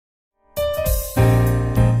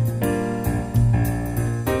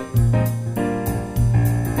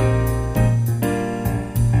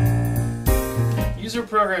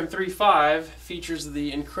program 3.5 features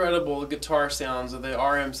the incredible guitar sounds of the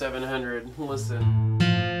RM700. Listen.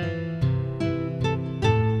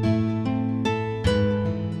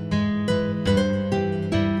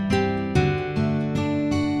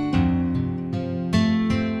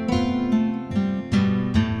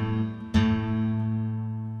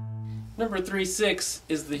 Number 3.6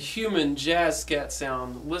 is the human jazz scat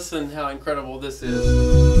sound. Listen how incredible this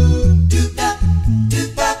is.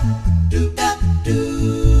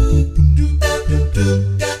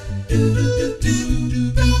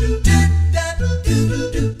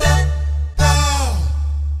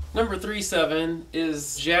 Number 3.7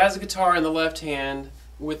 is jazz guitar in the left hand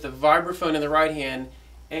with the vibraphone in the right hand,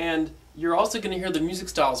 and you're also going to hear the music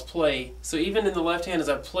styles play. So even in the left hand, as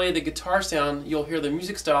I play the guitar sound, you'll hear the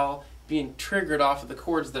music style being triggered off of the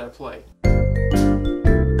chords that I play.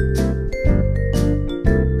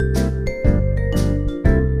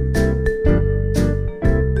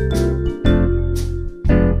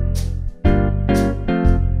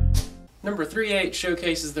 Number 3.8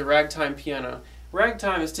 showcases the ragtime piano.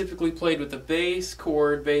 Ragtime is typically played with the bass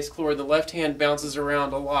chord. The left hand bounces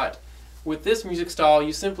around a lot. With this music style,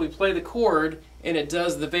 you simply play the chord and it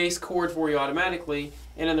does the bass chord for you automatically,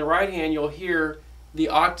 and in the right hand you'll hear the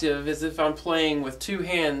octave as if I'm playing with two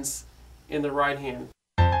hands in the right hand.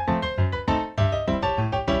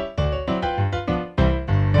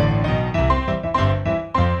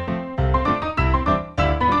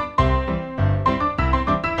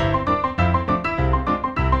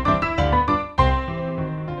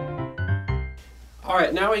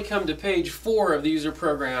 Alright, now we come to page 4 of the user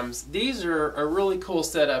programs. These are a really cool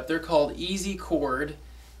setup. They're called Easy Chord.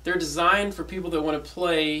 They're designed for people that want to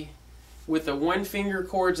play with the one finger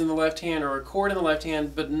chords in the left hand or a chord in the left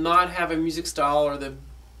hand, but not have a music style or the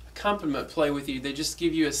accompaniment play with you. They just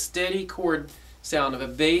give you a steady chord sound of a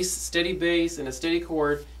bass, steady bass, and a steady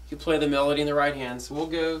chord. You play the melody in the right hand. So we'll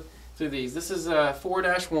go through these. This is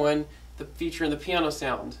 4-1, the feature in the piano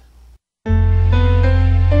sound.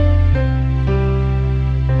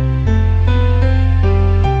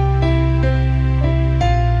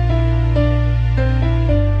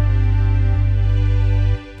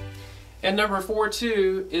 And number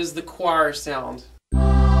 4.2 is the choir sound.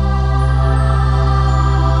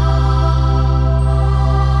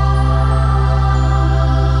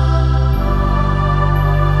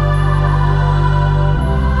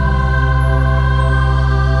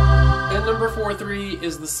 And number 4.3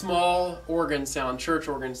 is the small organ sound, church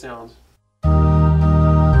organ sound.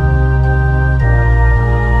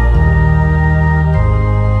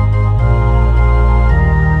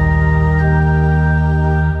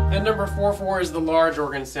 Number 4.4 is the large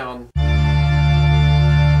organ sound.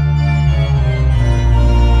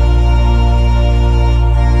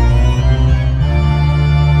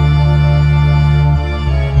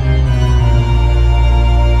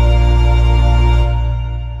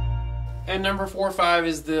 And number 4.5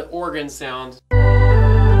 is the organ sound.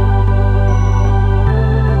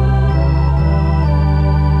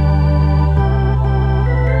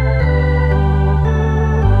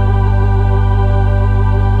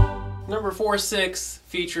 Number 4.6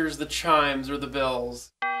 features the chimes or the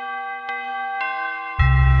bells.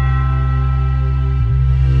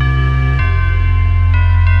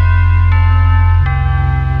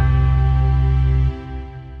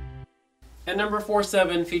 And number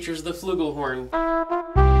 4.7 features the flugelhorn.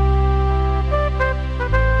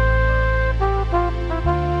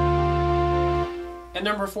 And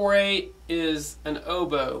number 4.8 is an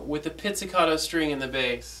oboe with a pizzicato string in the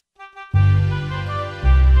bass.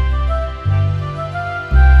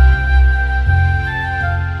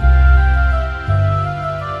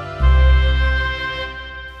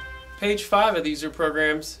 Page 5 of these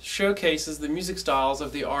programs showcases the music styles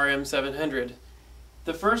of the RM700.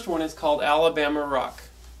 The first one is called Alabama Rock,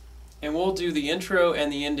 and we'll do the intro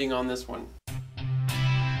and the ending on this one.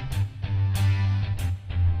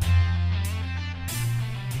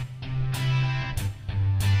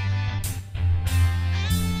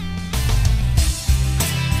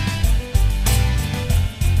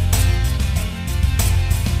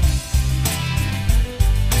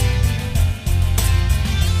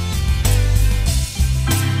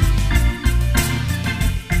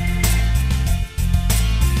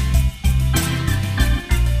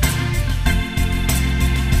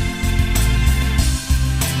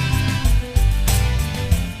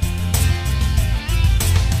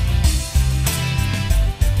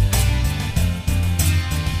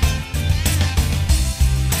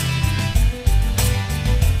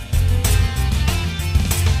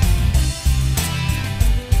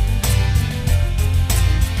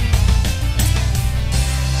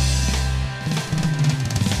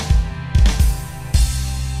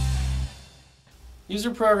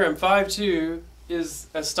 User program 5.2 is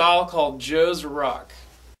a style called Joe's Rock.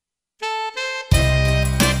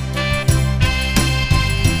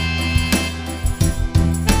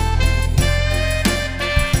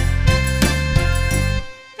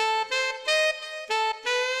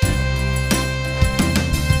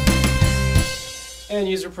 And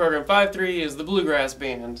user program 5.3 is the Bluegrass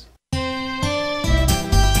Band.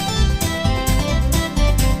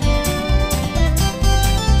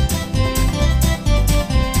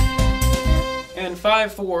 And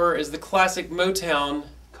 5.4 is the classic Motown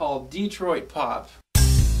called Detroit Pop.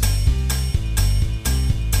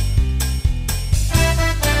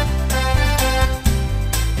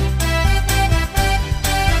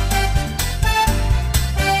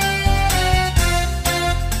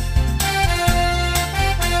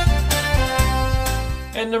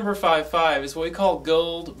 And number 5.5 is what we call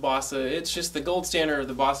Gold Bossa. It's just the gold standard of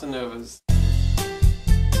the Bossa Novas.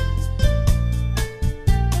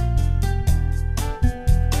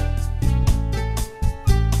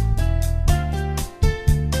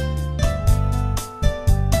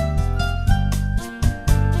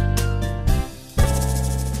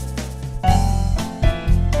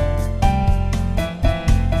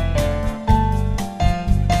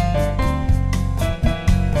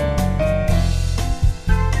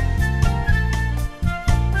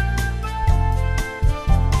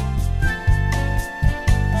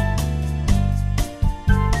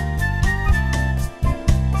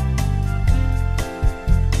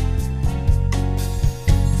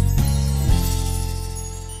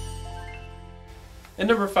 And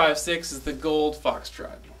number 5.6 is the Gold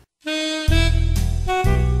Foxtrot.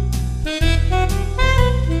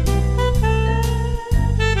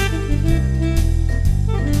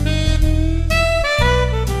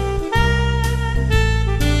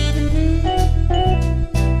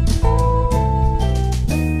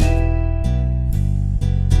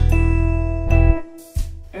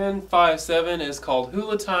 And 5.7 is called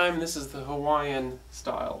Hula Time. This is the Hawaiian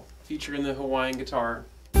style, featuring the Hawaiian guitar.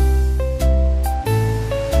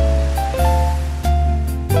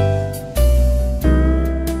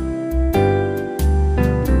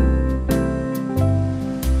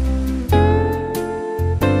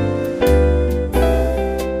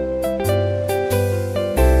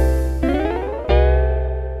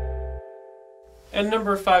 And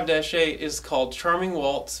number 5-8 is called Charming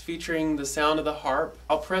Waltz, featuring the sound of the harp.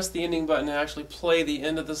 I'll press the ending button and actually play the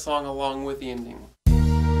end of the song along with the ending.